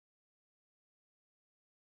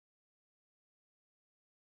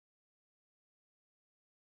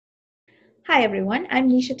Hi everyone, I'm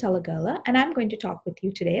Nisha Talagala and I'm going to talk with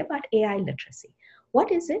you today about AI literacy.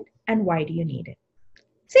 What is it and why do you need it?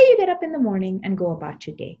 Say you get up in the morning and go about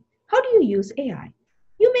your day. How do you use AI?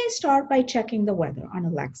 You may start by checking the weather on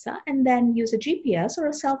Alexa and then use a GPS or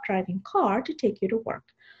a self-driving car to take you to work.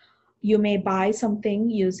 You may buy something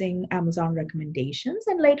using Amazon recommendations,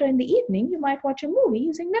 and later in the evening, you might watch a movie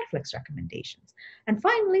using Netflix recommendations. And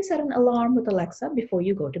finally, set an alarm with Alexa before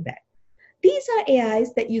you go to bed. These are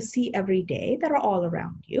AIs that you see every day that are all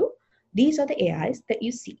around you. These are the AIs that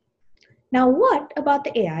you see. Now, what about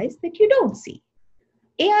the AIs that you don't see?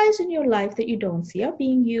 AIs in your life that you don't see are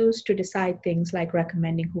being used to decide things like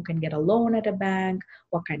recommending who can get a loan at a bank,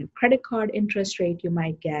 what kind of credit card interest rate you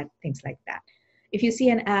might get, things like that. If you see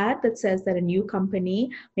an ad that says that a new company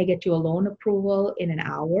may get you a loan approval in an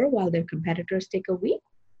hour while their competitors take a week,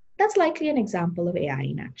 that's likely an example of AI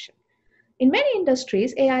in action. In many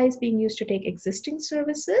industries, AI is being used to take existing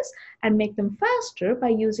services and make them faster by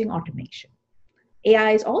using automation.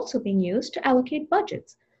 AI is also being used to allocate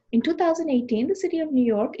budgets. In 2018, the city of New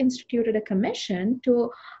York instituted a commission to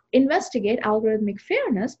investigate algorithmic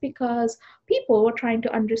fairness because people were trying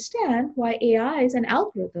to understand why AIs and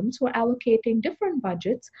algorithms were allocating different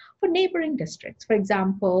budgets for neighboring districts, for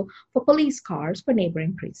example, for police cars for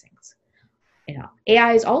neighboring precincts.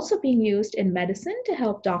 AI is also being used in medicine to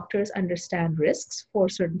help doctors understand risks for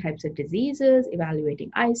certain types of diseases, evaluating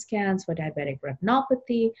eye scans for diabetic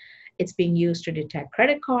retinopathy. It's being used to detect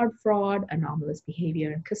credit card fraud, anomalous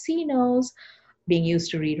behavior in casinos, being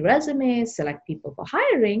used to read resumes, select people for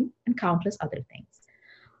hiring, and countless other things.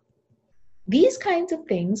 These kinds of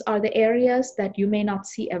things are the areas that you may not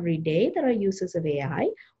see every day that are uses of AI,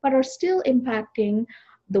 but are still impacting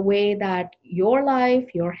the way that your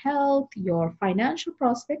life, your health, your financial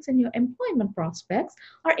prospects, and your employment prospects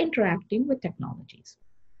are interacting with technologies.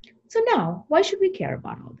 So now, why should we care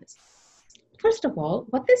about all this? First of all,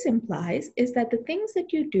 what this implies is that the things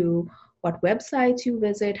that you do, what websites you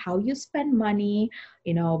visit, how you spend money,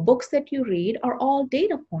 books that you read are all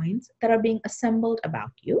data points that are being assembled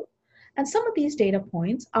about you. And some of these data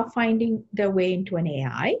points are finding their way into an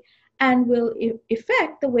AI and will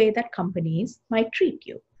affect the way that companies might treat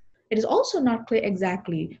you. It is also not clear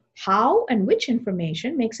exactly how and which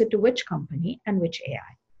information makes it to which company and which AI.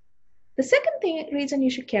 The second reason you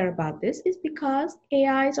should care about this is because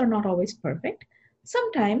AIs are not always perfect.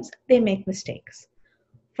 Sometimes they make mistakes.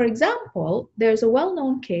 For example, there's a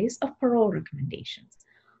well-known case of parole recommendations.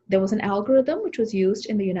 There was an algorithm which was used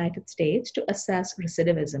in the United States to assess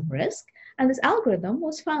recidivism risk, and this algorithm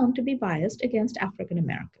was found to be biased against African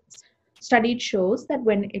Americans. Study shows that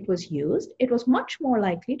when it was used, it was much more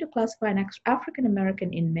likely to classify an African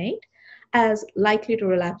American inmate as likely to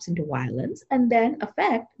relapse into violence and then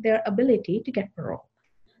affect their ability to get parole.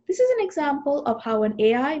 This is an example of how an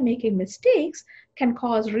AI making mistakes can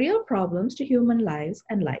cause real problems to human lives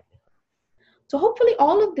and livelihood. So hopefully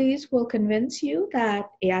all of these will convince you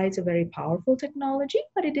that AI is a very powerful technology,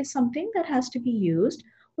 but it is something that has to be used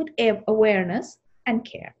with awareness and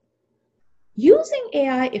care. Using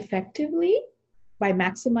AI effectively by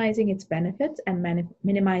maximizing its benefits and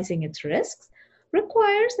minimizing its risks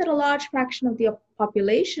requires that a large fraction of the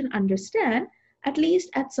population understand, at least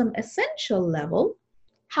at some essential level,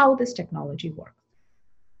 how this technology works.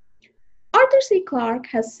 Arthur C. Clarke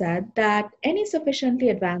has said that any sufficiently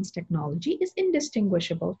advanced technology is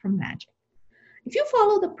indistinguishable from magic. If you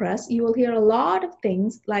follow the press, you will hear a lot of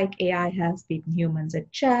things like AI has beaten humans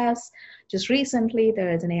at chess. Just recently,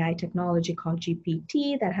 there is an AI technology called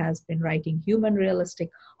GPT that has been writing human realistic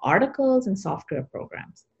articles and software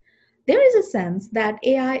programs. There is a sense that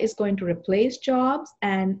AI is going to replace jobs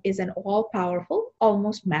and is an all-powerful,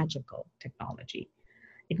 almost magical technology.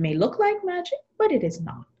 It may look like magic, but it is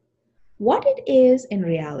not. What it is in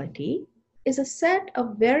reality is a set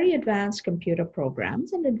of very advanced computer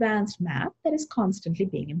programs and advanced math that is constantly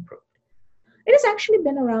being improved. It has actually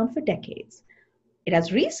been around for decades. It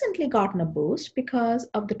has recently gotten a boost because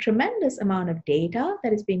of the tremendous amount of data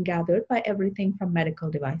that is being gathered by everything from medical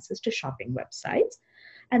devices to shopping websites.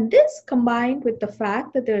 And this, combined with the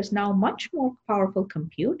fact that there is now much more powerful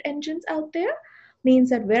compute engines out there,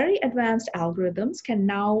 means that very advanced algorithms can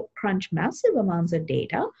now crunch massive amounts of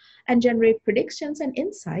data and generate predictions and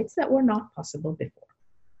insights that were not possible before.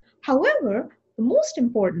 However, the most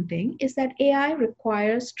important thing is that AI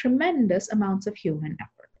requires tremendous amounts of human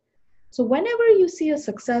effort. So whenever you see a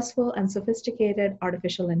successful and sophisticated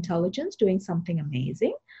artificial intelligence doing something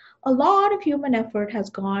amazing, a lot of human effort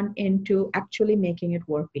has gone into actually making it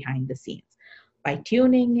work behind the scenes by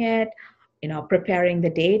tuning it, preparing the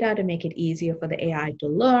data to make it easier for the AI to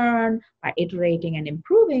learn, by iterating and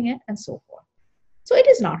improving it, and so forth. So it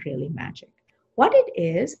is not really magic. What it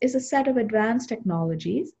is a set of advanced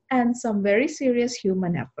technologies and some very serious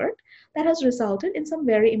human effort that has resulted in some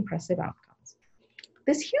very impressive outcomes.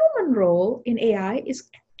 This human role in AI is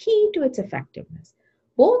key to its effectiveness,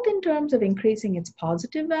 both in terms of increasing its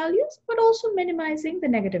positive values, but also minimizing the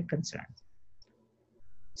negative concerns.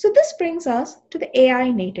 So this brings us to the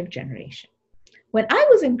AI native generation. When I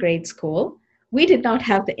was in grade school, we did not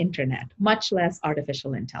have the internet, much less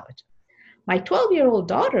artificial intelligence. My 12-year-old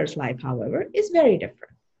daughter's life, however, is very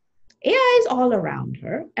different. AI is all around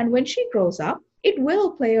her, and when she grows up, it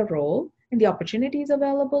will play a role in the opportunities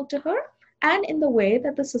available to her and in the way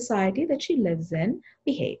that the society that she lives in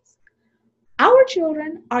behaves. Our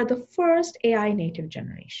children are the first AI native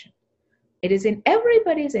generation. It is in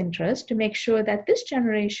everybody's interest to make sure that this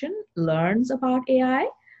generation learns about AI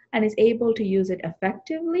and is able to use it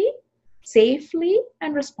effectively, safely,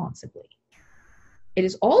 and responsibly. It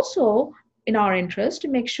is also in our interest to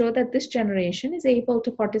make sure that this generation is able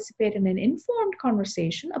to participate in an informed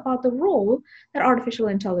conversation about the role that artificial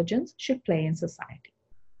intelligence should play in society.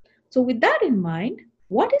 So with that in mind,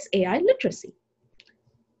 what is AI literacy?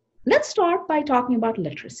 Let's start by talking about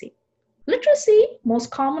literacy. Literacy, most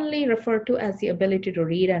commonly referred to as the ability to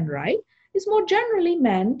read and write, is more generally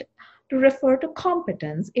meant to refer to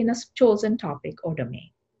competence in a chosen topic or domain.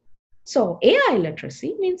 So AI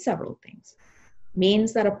literacy means several things.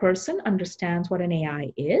 Means that a person understands what an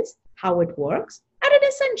AI is, how it works, at an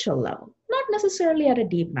essential level, not necessarily at a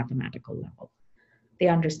deep mathematical level. They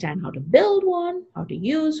understand how to build one, how to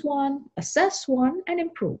use one, assess one, and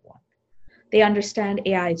improve one. They understand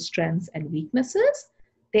AI's strengths and weaknesses.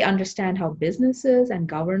 They understand how businesses and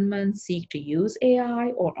governments seek to use AI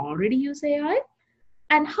or already use AI,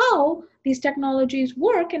 and how these technologies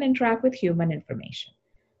work and interact with human information.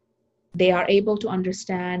 They are able to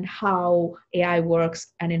understand how AI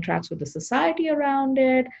works and interacts with the society around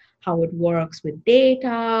it, how it works with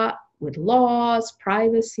data, with laws,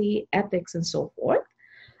 privacy, ethics, and so forth,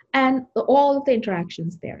 and all of the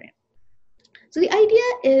interactions therein. So the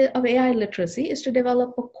idea of AI literacy is to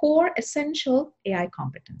develop a core essential AI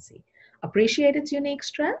competency, appreciate its unique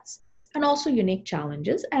strengths and also unique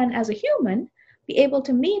challenges, and as a human, be able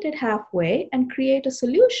to meet it halfway and create a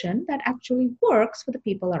solution that actually works for the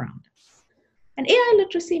people around us. And AI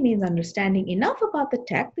literacy means understanding enough about the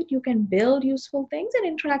tech that you can build useful things and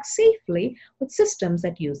interact safely with systems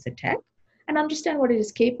that use the tech and understand what it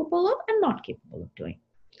is capable of and not capable of doing.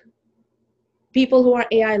 People who are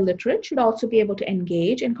AI literate should also be able to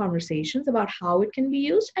engage in conversations about how it can be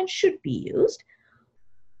used and should be used.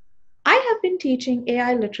 I have been teaching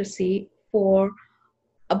AI literacy for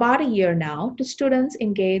about a year now to students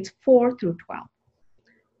in grades 4 through 12.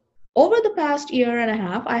 Over the past year and a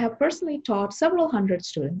half, I have personally taught several hundred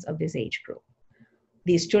students of this age group.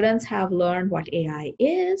 These students have learned what AI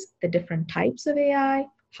is, the different types of AI,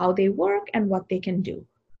 how they work, and what they can do.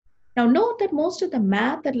 Now, note that most of the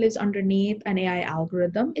math that lives underneath an AI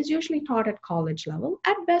algorithm is usually taught at college level.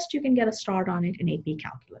 At best, you can get a start on it in AP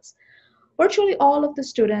Calculus. Virtually all of the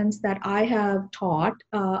students that I have taught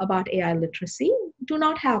about AI literacy do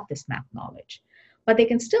not have this math knowledge, but they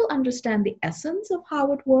can still understand the essence of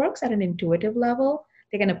how it works at an intuitive level.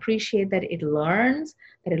 They can appreciate that it learns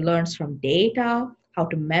from data, how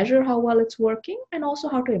to measure how well it's working, and also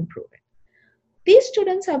how to improve it. These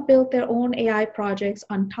students have built their own AI projects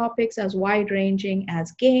on topics as wide-ranging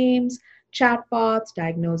as games, chatbots,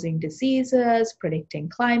 diagnosing diseases, predicting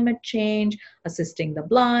climate change, assisting the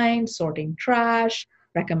blind, sorting trash,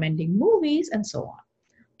 recommending movies, and so on.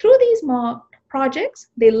 Through these projects,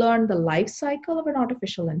 they learn the life cycle of an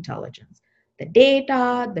artificial intelligence, the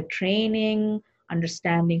data, the training,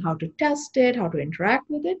 understanding how to test it, how to interact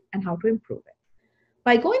with it, and how to improve it.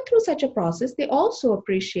 By going through such a process, they also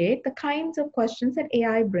appreciate the kinds of questions that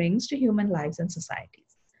AI brings to human lives and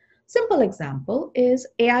societies. Simple example is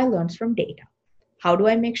AI learns from data. How do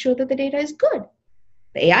I make sure that the data is good?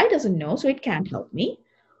 The AI doesn't know, so it can't help me.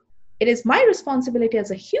 It is my responsibility as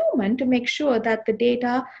a human to make sure that the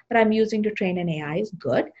data that I'm using to train an AI is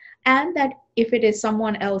good, and that if it is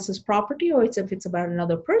someone else's property or if it's about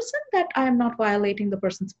another person, that I am not violating the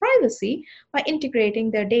person's privacy by integrating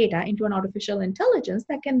their data into an artificial intelligence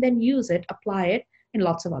that can then use it, apply it in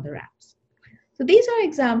lots of other apps. So these are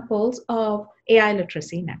examples of AI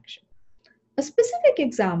literacy in action. A specific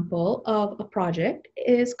example of a project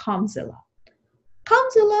is Comzilla.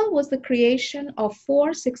 Comzilla was the creation of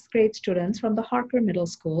 4 sixth grade students from the Harker Middle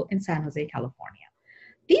School in San Jose, California.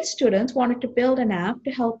 These students wanted to build an app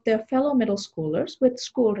to help their fellow middle schoolers with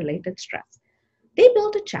school-related stress. They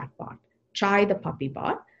built a chatbot, Chai the puppy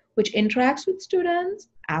bot, which interacts with students,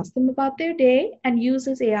 asks them about their day, and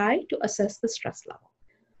uses AI to assess the stress level.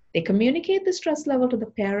 They communicate the stress level to the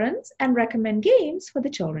parents and recommend games for the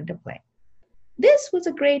children to play. This was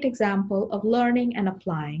a great example of learning and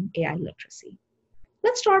applying AI literacy.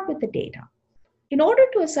 Let's start with the data. In order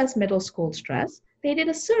to assess middle school stress, they did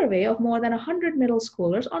a survey of more than 100 middle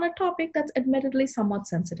schoolers on a topic that's admittedly somewhat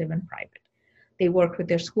sensitive and private. They worked with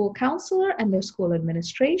their school counselor and their school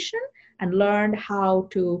administration and learned how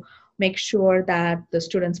to make sure that the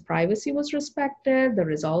students' privacy was respected, the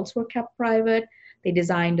results were kept private. They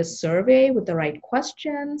designed a survey with the right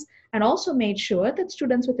questions and also made sure that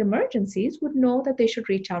students with emergencies would know that they should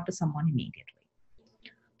reach out to someone immediately.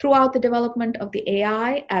 Throughout the development of the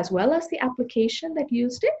AI, as well as the application that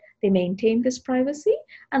used it, they maintained this privacy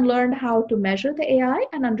and learned how to measure the AI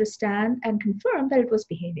and understand and confirm that it was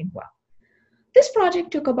behaving well. This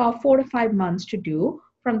project took about 4 to 5 months to do,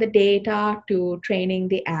 from the data to training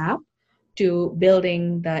the app to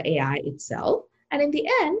building the AI itself. And in the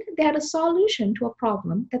end, they had a solution to a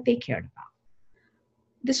problem that they cared about.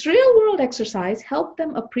 This real-world exercise helped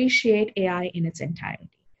them appreciate AI in its entirety.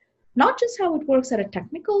 Not just how it works at a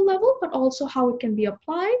technical level, but also how it can be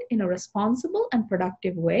applied in a responsible and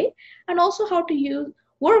productive way, and also how to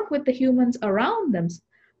work with the humans around them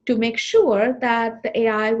to make sure that the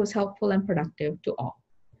AI was helpful and productive to all.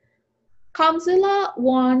 Comzilla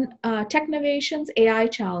won Technovation's AI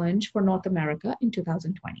Challenge for North America in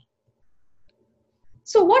 2020.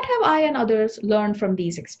 So what have I and others learned from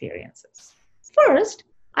these experiences? First,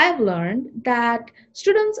 I've learned that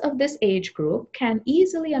students of this age group can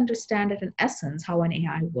easily understand at an essence how an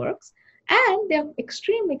AI works, and they're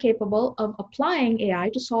extremely capable of applying AI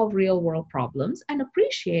to solve real-world problems and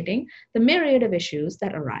appreciating the myriad of issues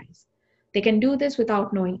that arise. They can do this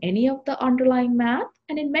without knowing any of the underlying math,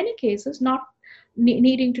 and in many cases, not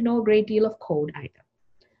needing to know a great deal of code either.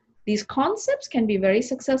 These concepts can be very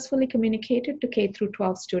successfully communicated to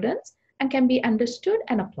K-12 students and can be understood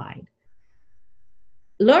and applied.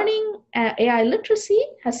 Learning AI literacy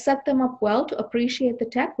has set them up well to appreciate the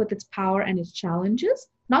tech with its power and its challenges,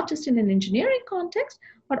 not just in an engineering context,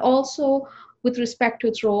 but also with respect to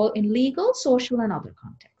its role in legal, social, and other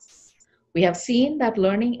contexts. We have seen that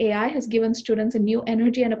learning AI has given students a new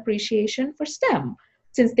energy and appreciation for STEM,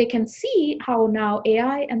 since they can see how now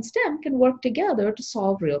AI and STEM can work together to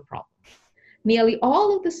solve real problems. Nearly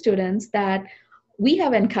all of the students that we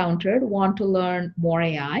have encountered want to learn more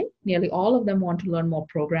AI. Nearly all of them want to learn more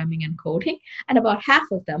programming and coding, and about half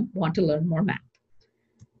of them want to learn more math.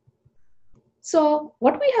 So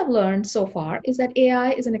what we have learned so far is that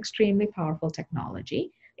AI is an extremely powerful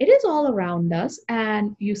technology. It is all around us,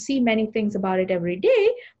 and you see many things about it every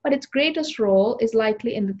day, but its greatest role is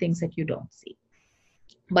likely in the things that you don't see,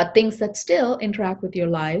 but things that still interact with your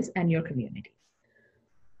lives and your community.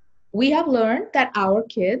 We have learned that our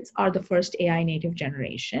kids are the first AI native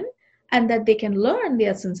generation and that they can learn the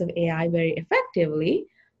essence of AI very effectively,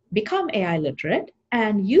 become AI literate,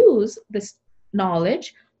 and use this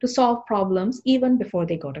knowledge to solve problems even before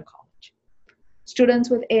they go to college. Students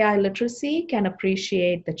with AI literacy can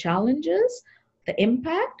appreciate the challenges, the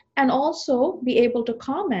impact, and also be able to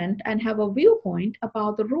comment and have a viewpoint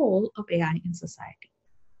about the role of AI in society.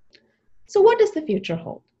 So what does the future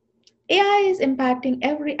hold? AI is impacting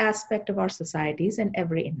every aspect of our societies and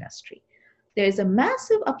every industry. There is a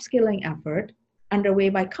massive upskilling effort underway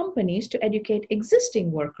by companies to educate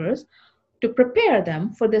existing workers to prepare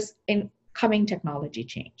them for this incoming technology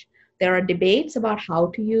change. There are debates about how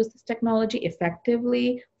to use this technology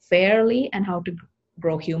effectively, fairly, and how to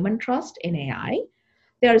grow human trust in AI.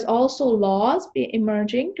 There's also laws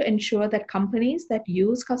emerging to ensure that companies that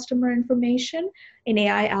use customer information in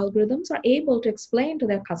AI algorithms are able to explain to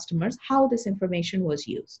their customers how this information was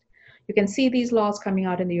used. You can see these laws coming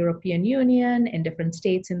out in the European Union, in different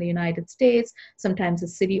states in the United States, sometimes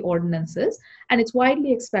as city ordinances, and it's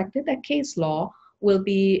widely expected that case law will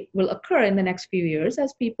occur in the next few years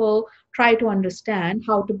as people try to understand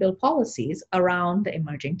how to build policies around the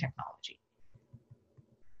emerging technology.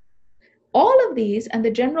 All of these and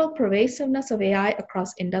the general pervasiveness of AI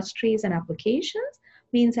across industries and applications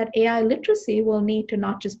means that AI literacy will need to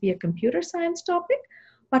not just be a computer science topic,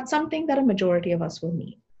 but something that a majority of us will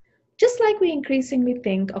need. Just like we increasingly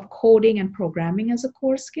think of coding and programming as a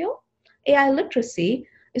core skill, AI literacy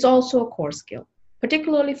is also a core skill,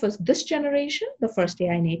 particularly for this generation, the first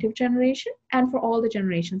AI native generation, and for all the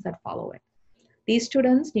generations that follow it. These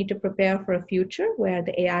students need to prepare for a future where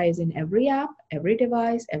the AI is in every app, every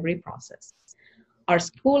device, every process. Our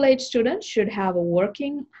school-age students should have a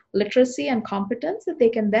working literacy and competence that they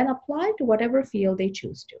can then apply to whatever field they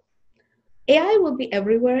choose to. AI will be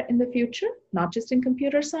everywhere in the future, not just in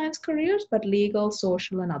computer science careers, but legal,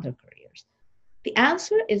 social, and other careers. The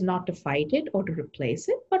answer is not to fight it or to replace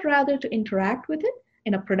it, but rather to interact with it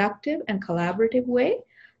in a productive and collaborative way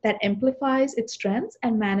that amplifies its strengths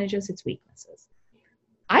and manages its weaknesses.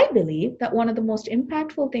 I believe that one of the most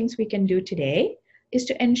impactful things we can do today is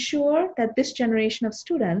to ensure that this generation of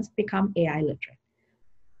students become AI literate.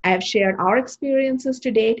 I have shared our experiences to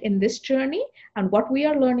date in this journey and what we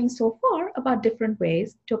are learning so far about different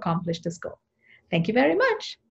ways to accomplish this goal. Thank you very much.